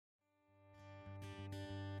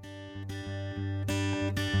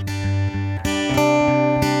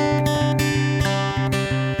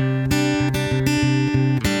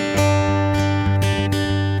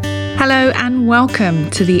Hello and welcome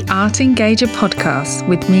to the Art Engager podcast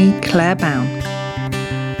with me, Claire Bown.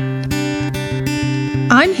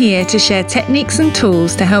 I'm here to share techniques and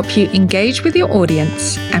tools to help you engage with your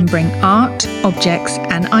audience and bring art, objects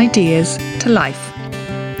and ideas to life.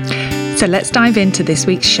 So let's dive into this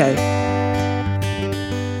week's show.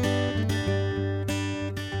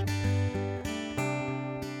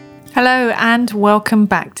 Hello and welcome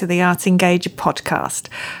back to the Art Engager podcast.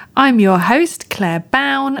 I'm your host, Claire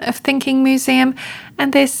Bown of Thinking Museum,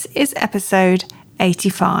 and this is episode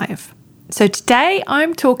 85. So today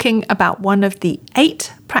I'm talking about one of the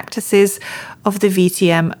 8 practices of the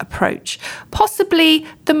VTM approach, possibly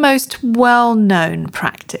the most well-known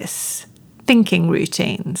practice, thinking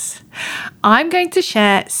routines. I'm going to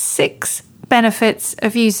share 6 benefits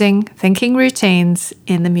of using thinking routines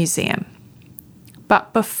in the museum.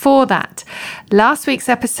 But before that, last week's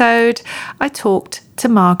episode, I talked to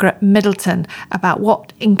Margaret Middleton about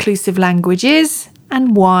what inclusive language is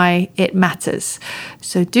and why it matters.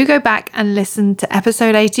 So do go back and listen to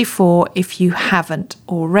episode 84 if you haven't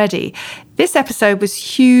already. This episode was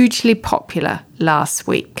hugely popular last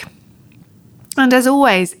week. And as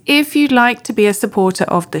always, if you'd like to be a supporter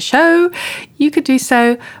of the show, you could do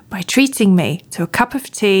so by treating me to a cup of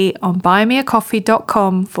tea on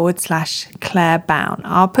buymeacoffee.com/Claire Bown.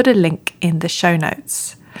 I'll put a link in the show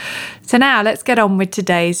notes. So now let's get on with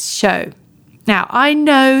today's show. Now, I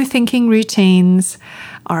know thinking routines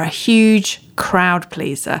are a huge crowd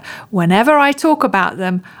pleaser. Whenever I talk about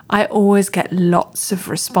them, I always get lots of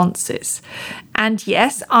responses. And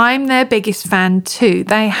yes, I'm their biggest fan too.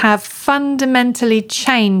 They have fundamentally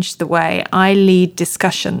changed the way I lead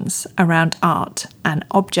discussions around art and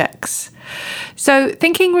objects. So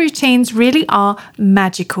thinking routines really are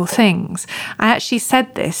magical things. I actually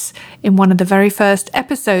said this in one of the very first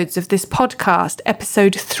episodes of this podcast,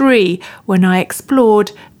 episode 3, when I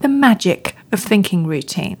explored the magic of thinking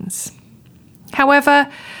routines. However,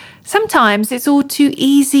 sometimes it's all too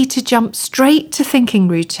easy to jump straight to thinking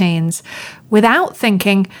routines without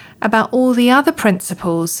thinking about all the other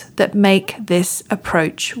principles that make this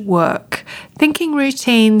approach work. Thinking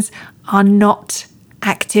routines are not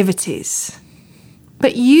activities,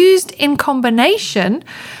 but used in combination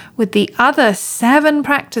with the other 7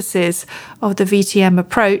 practices of the VTM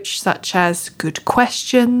approach, such as good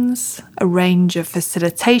questions, a range of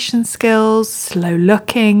facilitation skills, slow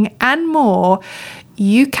looking, and more,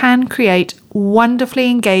 you can create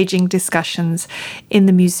wonderfully engaging discussions in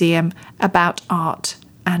the museum about art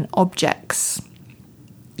and objects.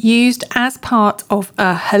 Used as part of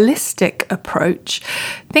a holistic approach,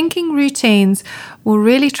 thinking routines will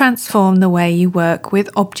really transform the way you work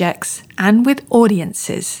with objects and with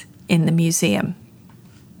audiences in the museum.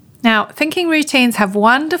 Now, thinking routines have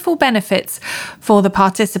wonderful benefits for the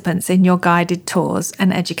participants in your guided tours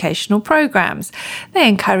and educational programs. They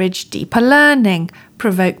encourage deeper learning,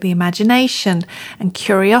 provoke the imagination and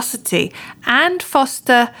curiosity, and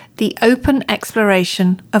foster the open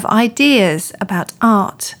exploration of ideas about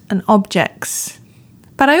art and objects.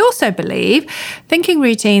 But I also believe thinking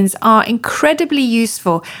routines are incredibly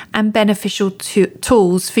useful and beneficial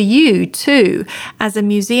tools for you too, as a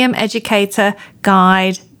museum educator,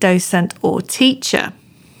 guide, docent, or teacher.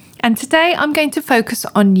 And today I'm going to focus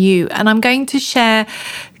on you, and I'm going to share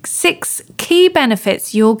 6 key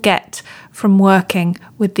benefits you'll get from working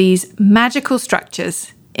with these magical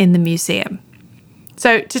structures in the museum.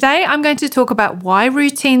 So today I'm going to talk about why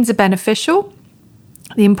routines are beneficial,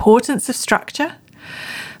 the importance of structure,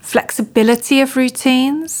 flexibility of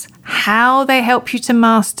routines, how they help you to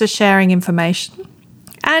master sharing information,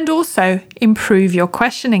 and also improve your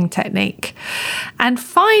questioning technique. And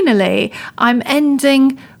finally, I'm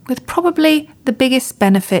ending with probably the biggest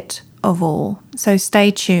benefit of all. So stay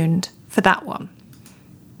tuned for that one.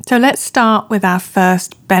 So let's start with our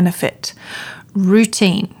first benefit,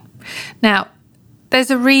 routine. Now, there's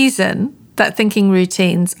a reason that thinking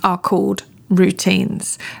routines are called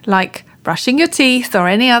routines, like brushing your teeth or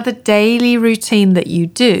any other daily routine that you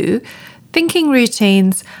do. Thinking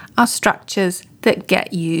routines are structures that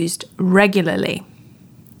get used regularly.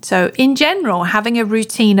 So in general, having a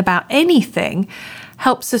routine about anything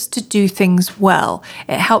helps us to do things well.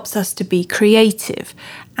 It helps us to be creative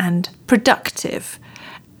and productive.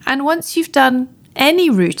 And once you've done any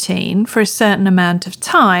routine for a certain amount of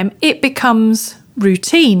time, it becomes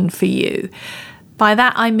routine for you. By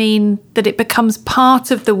that, I mean that it becomes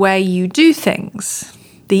part of the way you do things,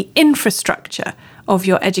 the infrastructure of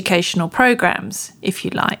your educational programs, if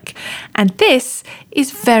you like. And this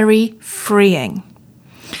is very freeing.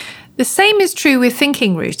 The same is true with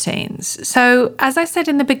thinking routines. So, as I said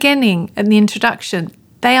in the beginning, in the introduction,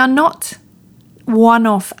 they are not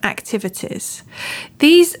one-off activities.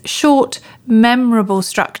 These short, memorable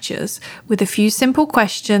structures with a few simple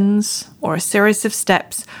questions or a series of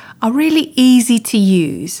steps are really easy to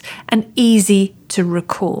use and easy to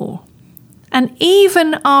recall. And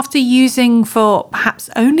even after using for perhaps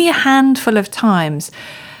only a handful of times,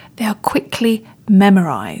 they are quickly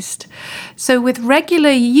memorized. So with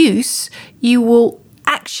regular use, you will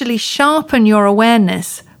actually sharpen your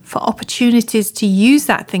awareness for opportunities to use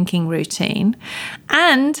that thinking routine,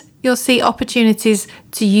 and you'll see opportunities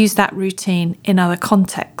to use that routine in other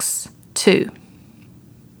contexts too.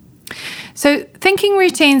 So thinking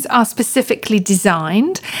routines are specifically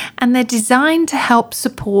designed, and they're designed to help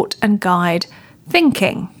support and guide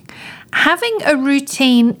thinking. Having a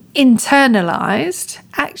routine internalized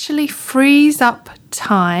actually frees up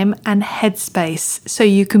time and headspace so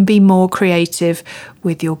you can be more creative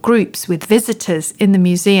with your groups, with visitors in the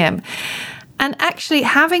museum. And actually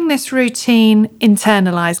having this routine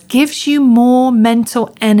internalized gives you more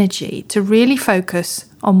mental energy to really focus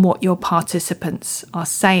on what your participants are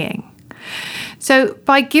saying. So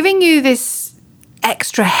by giving you this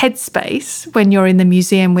extra headspace when you're in the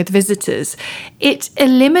museum with visitors, it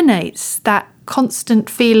eliminates that constant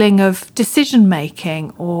feeling of decision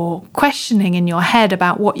making or questioning in your head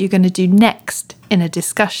about what you're going to do next in a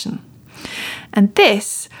discussion. And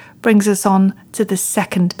this brings us on to the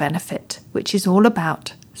second benefit, which is all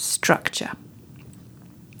about structure.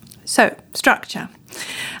 So, structure.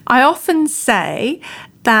 I often say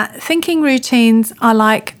that thinking routines are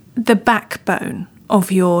like the backbone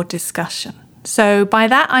of your discussion. So by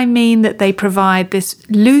that I mean that they provide this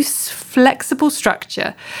loose, flexible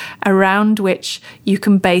structure around which you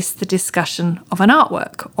can base the discussion of an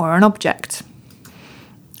artwork or an object.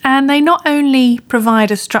 And they not only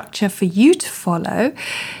provide a structure for you to follow,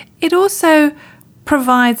 it also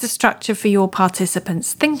provides a structure for your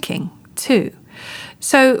participants' thinking too.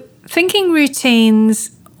 So thinking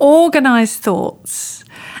routines organize thoughts,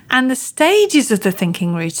 and the stages of the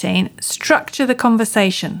thinking routine structure the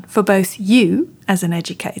conversation for both you as an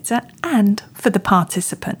educator and for the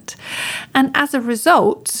participant. And as a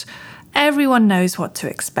result, everyone knows what to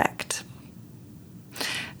expect.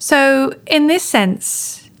 So in this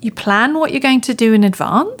sense, you plan what you're going to do in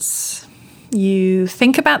advance. You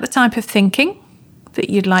think about the type of thinking that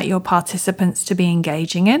you'd like your participants to be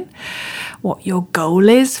engaging in, what your goal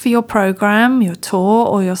is for your program, your tour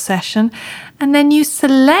or your session, and then you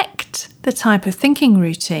select the type of thinking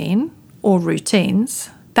routine or routines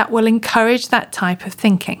that will encourage that type of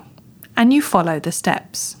thinking, and you follow the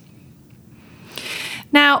steps.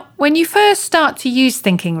 Now, when you first start to use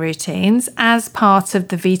thinking routines as part of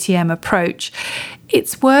the VTM approach,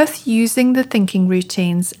 it's worth using the thinking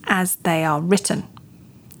routines as they are written.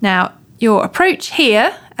 Now, your approach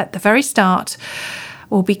here at the very start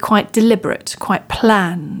will be quite deliberate, quite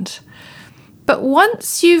planned. But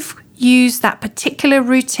once you've used that particular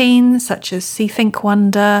routine, such as See, Think,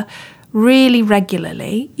 Wonder, really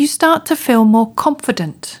regularly, you start to feel more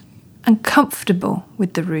confident and comfortable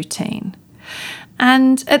with the routine.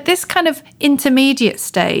 And at this kind of intermediate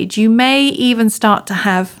stage, you may even start to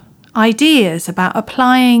have ideas about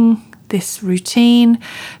applying this routine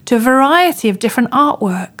to a variety of different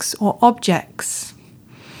artworks or objects.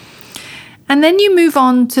 And then you move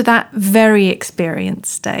on to that very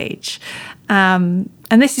experienced stage. And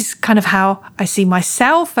this is kind of how I see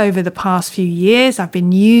myself over the past few years. I've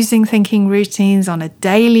been using thinking routines on a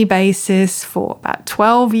daily basis for about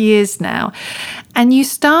 12 years now. And you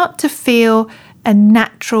start to feel a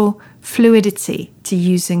natural fluidity to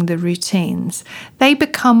using the routines. They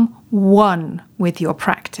become one with your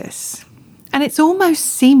practice. And it's almost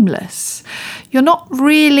seamless. You're not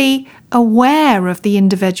really aware of the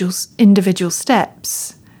individual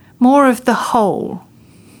steps, more of the whole.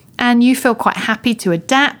 And you feel quite happy to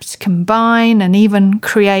adapt, combine, and even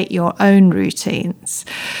create your own routines.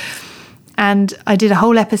 And I did a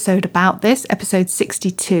whole episode about this. Episode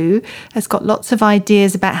 62 has got lots of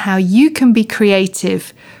ideas about how you can be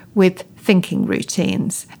creative with thinking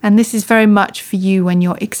routines. And this is very much for you when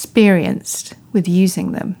you're experienced with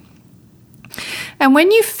using them. And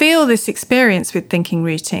when you feel this experience with thinking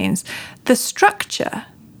routines, the structure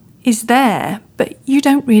is there, but you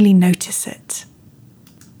don't really notice it.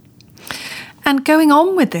 And going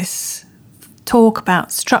on with this talk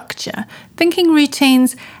about structure, thinking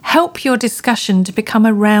routines help your discussion to become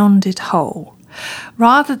a rounded whole,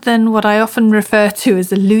 rather than what I often refer to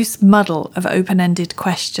as a loose muddle of open-ended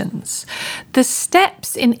questions. The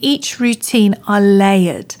steps in each routine are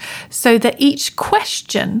layered so that each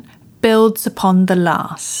question builds upon the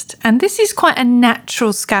last. And this is quite a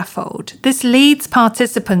natural scaffold. This leads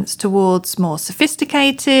participants towards more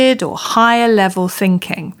sophisticated or higher level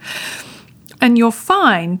thinking. And you'll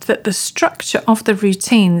find that the structure of the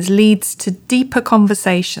routines leads to deeper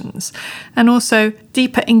conversations and also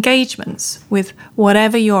deeper engagements with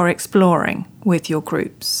whatever you're exploring with your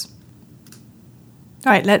groups.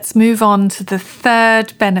 All right, let's move on to the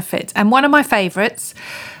third benefit, and one of my favourites,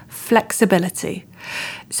 flexibility.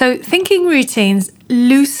 So thinking routines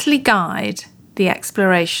loosely guide the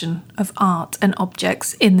exploration of art and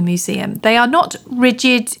objects in the museum. They are not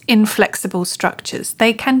rigid, inflexible structures.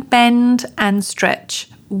 They can bend and stretch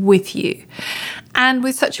with you. And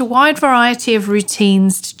with such a wide variety of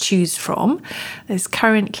routines to choose from, there's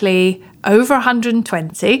currently over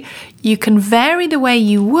 120, you can vary the way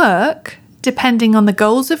you work depending on the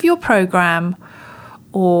goals of your program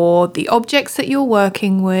or the objects that you're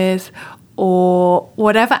working with or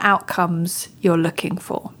whatever outcomes you're looking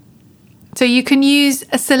for. So you can use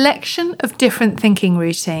a selection of different thinking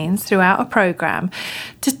routines throughout a program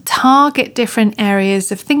to target different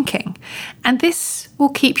areas of thinking. And this will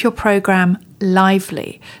keep your program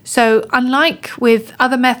lively. So unlike with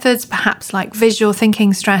other methods, perhaps like visual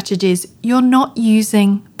thinking strategies, you're not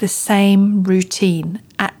using the same routine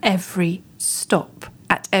at every stop,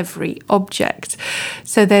 at every object.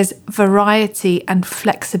 So there's variety and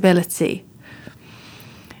flexibility.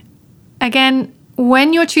 Again,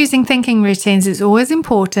 when you're choosing thinking routines, it's always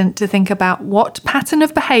important to think about what pattern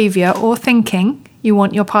of behaviour or thinking you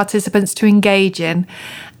want your participants to engage in,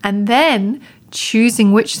 and then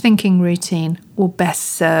choosing which thinking routine will best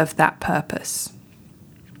serve that purpose.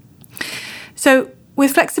 So,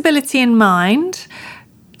 with flexibility in mind,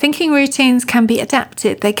 thinking routines can be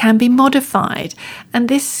adapted, they can be modified, and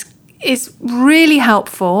this is really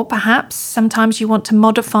helpful. Perhaps sometimes you want to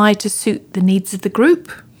modify to suit the needs of the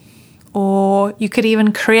group, or you could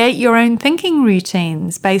even create your own thinking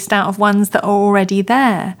routines based out of ones that are already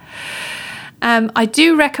there. I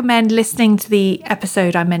do recommend listening to the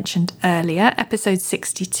episode I mentioned earlier, episode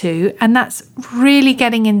 62, and that's really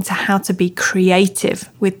getting into how to be creative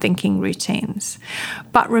with thinking routines.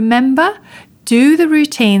 But remember, do the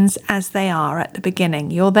routines as they are at the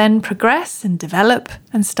beginning. You'll then progress and develop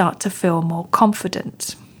and start to feel more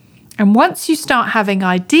confident. And once you start having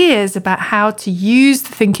ideas about how to use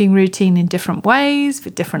the thinking routine in different ways for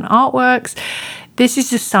different artworks, this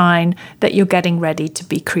is a sign that you're getting ready to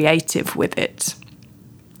be creative with it.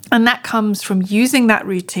 And that comes from using that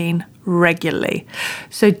routine regularly.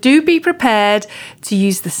 So do be prepared to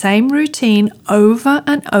use the same routine over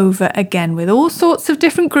and over again with all sorts of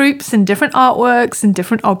different groups and different artworks and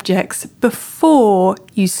different objects before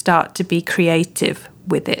you start to be creative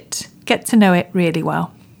with it. Get to know it really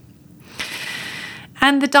well.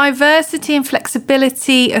 And the diversity and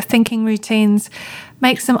flexibility of thinking routines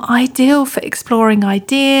makes them ideal for exploring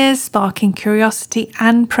ideas, sparking curiosity,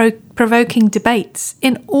 and provoking debates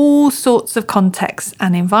in all sorts of contexts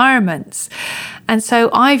and environments. And so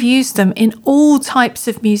I've used them in all types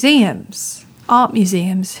of museums, art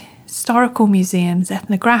museums, historical museums,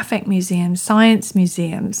 ethnographic museums, science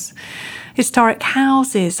museums, historic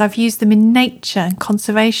houses. I've used them in nature and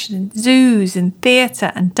conservation, zoos and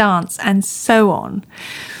theatre and dance and so on.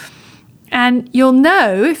 And you'll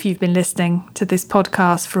know, if you've been listening to this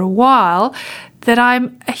podcast for a while, that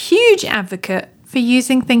I'm a huge advocate for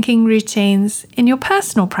using thinking routines in your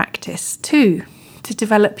personal practice too, to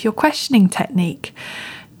develop your questioning technique,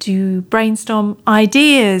 to brainstorm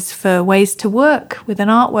ideas for ways to work with an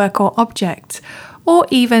artwork or object, or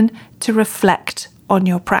even to reflect on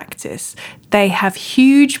your practice. They have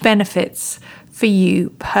huge benefits for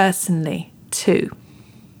you personally too.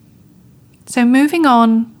 So moving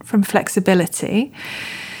on from flexibility,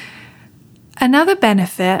 another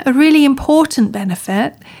benefit, a really important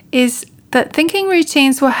benefit, is that thinking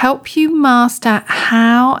routines will help you master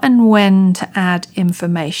how and when to add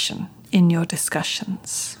information in your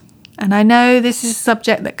discussions. And I know this is a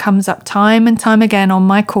subject that comes up time and time again on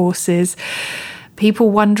my courses. People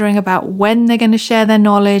wondering about when they're going to share their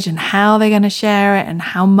knowledge and how they're going to share it and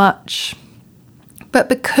how much. But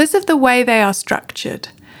because of the way they are structured,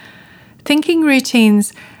 thinking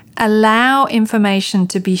routines allow information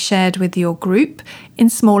to be shared with your group in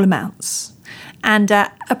small amounts and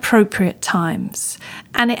at appropriate times.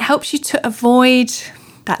 And it helps you to avoid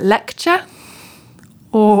that lecture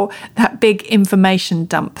or that big information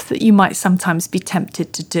dump that you might sometimes be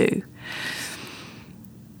tempted to do.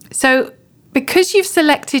 So, because you've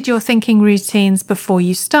selected your thinking routines before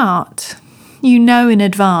you start, you know in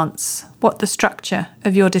advance what the structure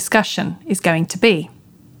of your discussion is going to be.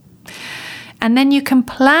 and then you can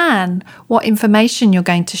plan what information you're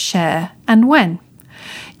going to share and when.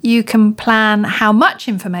 You can plan how much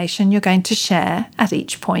information you're going to share at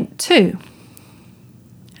each point too.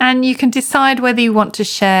 And you can decide whether you want to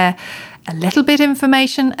share a little bit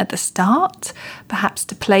information at the start, perhaps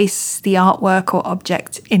to place the artwork or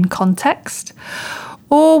object in context,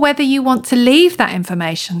 or whether you want to leave that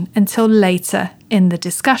information until later in the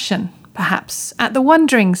discussion, perhaps at the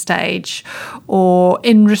wondering stage or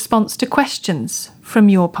in response to questions from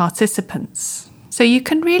your participants. So you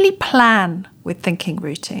can really plan with thinking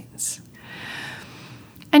routines.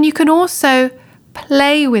 And you can also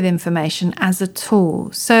play with information as a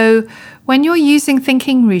tool. So when you're using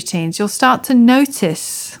thinking routines, you'll start to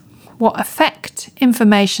notice what effect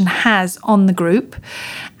information has on the group,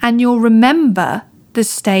 and you'll remember the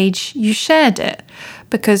stage you shared it,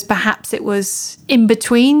 because perhaps it was in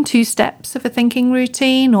between two steps of a thinking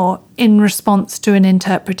routine or in response to an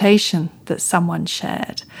interpretation that someone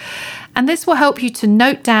shared. And this will help you to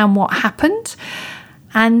note down what happened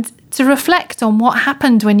and to reflect on what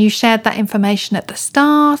happened when you shared that information at the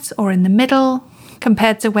start or in the middle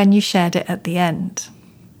compared to when you shared it at the end.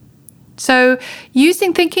 So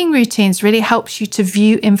using thinking routines really helps you to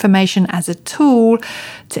view information as a tool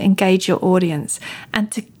to engage your audience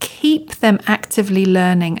and to keep them actively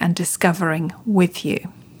learning and discovering with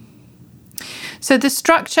you. So the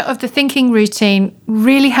structure of the thinking routine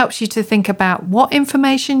really helps you to think about what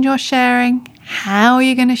information you're sharing, how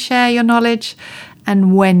you're going to share your knowledge,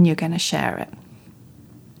 and when you're going to share it.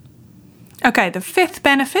 Okay, the fifth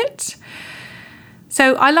benefit.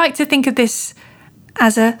 So I like to think of this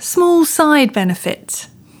as a small side benefit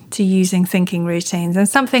to using thinking routines, and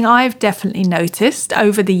something I've definitely noticed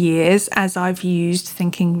over the years as I've used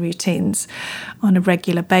thinking routines on a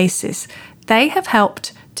regular basis. They have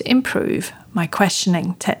helped to improve my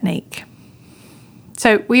questioning technique.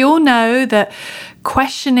 So we all know that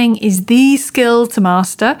questioning is the skill to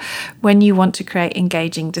master when you want to create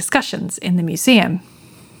engaging discussions in the museum.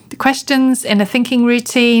 The questions in a thinking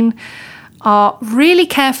routine are really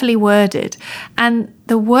carefully worded, and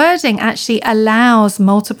the wording actually allows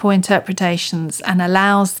multiple interpretations and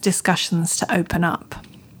allows discussions to open up.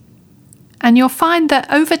 And you'll find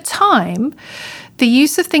that over time, the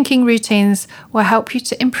use of thinking routines will help you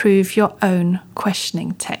to improve your own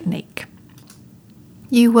questioning technique.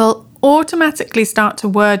 You will automatically start to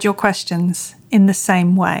word your questions in the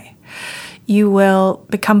same way. You will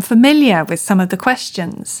become familiar with some of the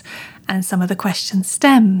questions and some of the question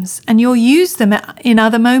stems, and you'll use them in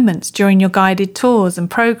other moments during your guided tours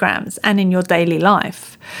and programs and in your daily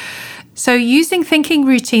life. So using thinking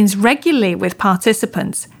routines regularly with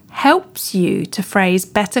participants helps you to phrase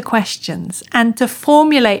better questions and to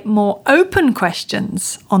formulate more open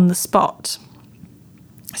questions on the spot.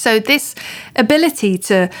 So this ability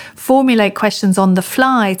to formulate questions on the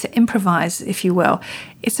fly, to improvise, if you will,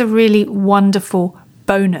 it's a really wonderful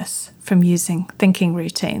bonus from using thinking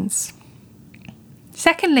routines.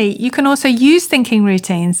 Secondly, you can also use thinking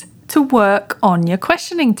routines to work on your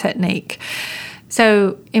questioning technique.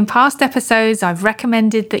 So in past episodes, I've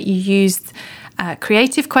recommended that you use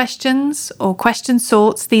creative questions or question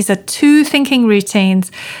sorts. These are 2 thinking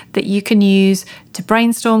routines that you can use to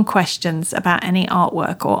brainstorm questions about any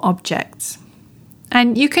artwork or objects.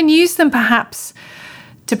 And you can use them perhaps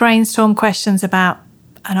to brainstorm questions about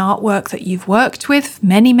an artwork that you've worked with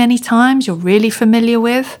many, many times, you're really familiar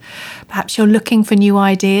with. Perhaps you're looking for new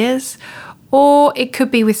ideas, or it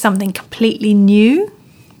could be with something completely new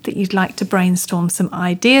that you'd like to brainstorm some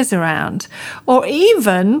ideas around, or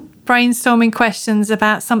even brainstorming questions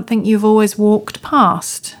about something you've always walked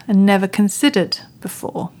past and never considered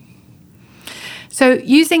before. So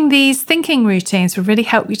using these thinking routines will really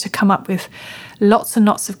help you to come up with lots and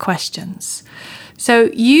lots of questions.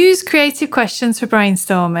 So use creative questions for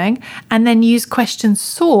brainstorming, and then use question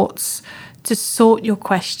sorts to sort your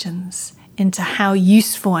questions into how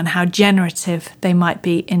useful and how generative they might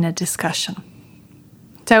be in a discussion.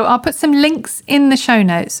 So I'll put some links in the show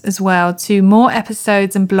notes as well to more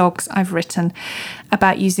episodes and blogs I've written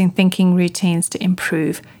about using thinking routines to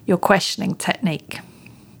improve your questioning technique.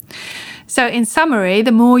 So in summary,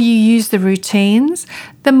 the more you use the routines,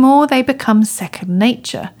 the more they become second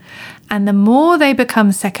nature. And the more they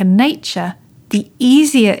become second nature, the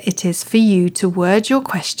easier it is for you to word your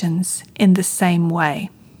questions in the same way.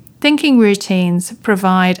 Thinking routines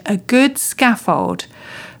provide a good scaffold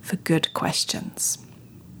for good questions.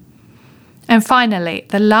 And finally,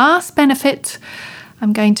 the last benefit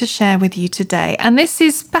I'm going to share with you today, and this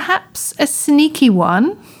is perhaps a sneaky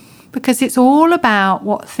one because it's all about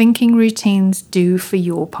what thinking routines do for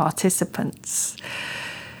your participants.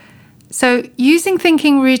 So using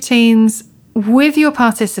thinking routines with your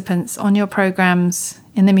participants on your programs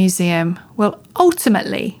in the museum will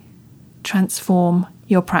ultimately transform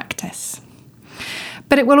your practice.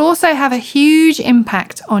 But it will also have a huge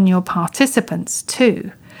impact on your participants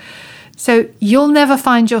too. So you'll never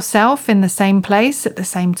find yourself in the same place at the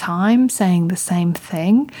same time, saying the same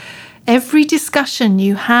thing. Every discussion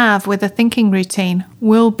you have with a thinking routine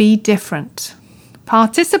will be different.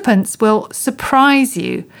 Participants will surprise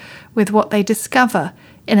you with what they discover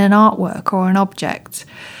in an artwork or an object.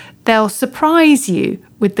 They'll surprise you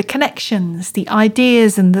with the connections, the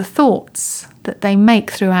ideas and the thoughts that they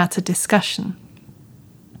make throughout a discussion.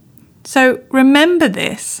 So remember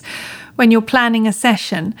this when you're planning a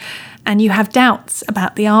session and you have doubts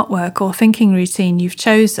about the artwork or thinking routine you've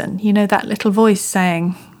chosen. You know, that little voice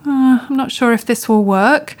saying, I'm not sure if this will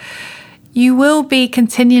work. You will be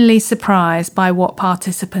continually surprised by what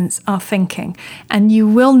participants are thinking, and you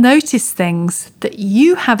will notice things that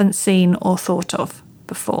you haven't seen or thought of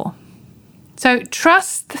before. So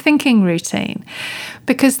trust the thinking routine,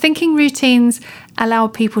 because thinking routines allow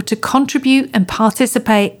people to contribute and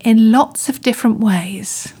participate in lots of different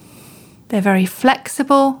ways. They're very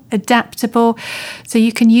flexible, adaptable, so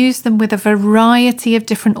you can use them with a variety of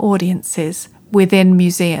different audiences within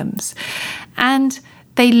museums. And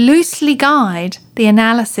they loosely guide the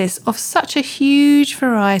analysis of such a huge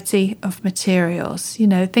variety of materials. You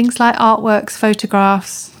know, things like artworks,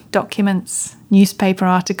 photographs, documents, newspaper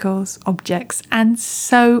articles, objects, and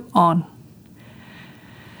so on.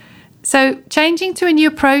 So changing to a new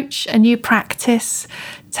approach, a new practice,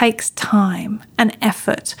 takes time and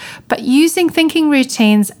effort, but using thinking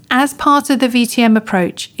routines as part of the VTM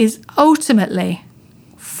approach is ultimately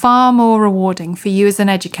far more rewarding for you as an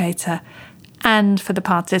educator and for the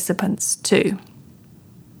participants too.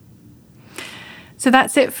 So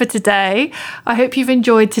that's it for today. I hope you've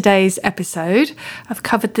enjoyed today's episode. I've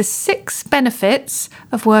covered the 6 benefits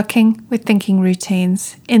of working with thinking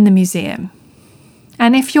routines in the museum.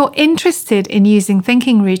 And if you're interested in using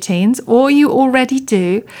thinking routines, or you already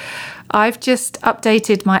do, I've just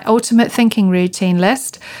updated my ultimate thinking routine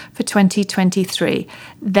list for 2023.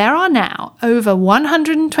 There are now over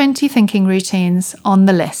 120 thinking routines on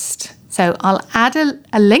the list. So I'll add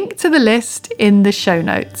a link to the list in the show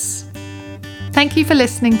notes. Thank you for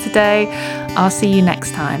listening today. I'll see you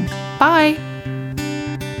next time. Bye.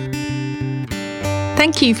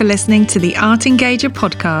 Thank you for listening to the Art Engager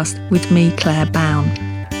podcast with me, Claire Bown.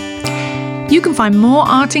 You can find more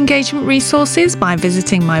art engagement resources by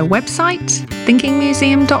visiting my website,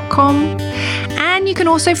 thinkingmuseum.com, and you can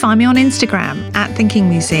also find me on Instagram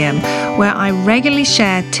 @thinkingmuseum, where I regularly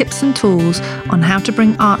share tips and tools on how to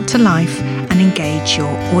bring art to life and engage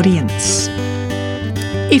your audience.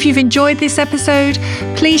 If you've enjoyed this episode,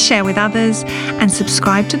 please share with others and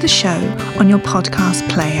subscribe to the show on your podcast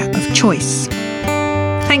player of choice.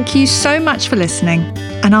 Thank you so much for listening,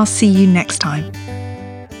 and I'll see you next time.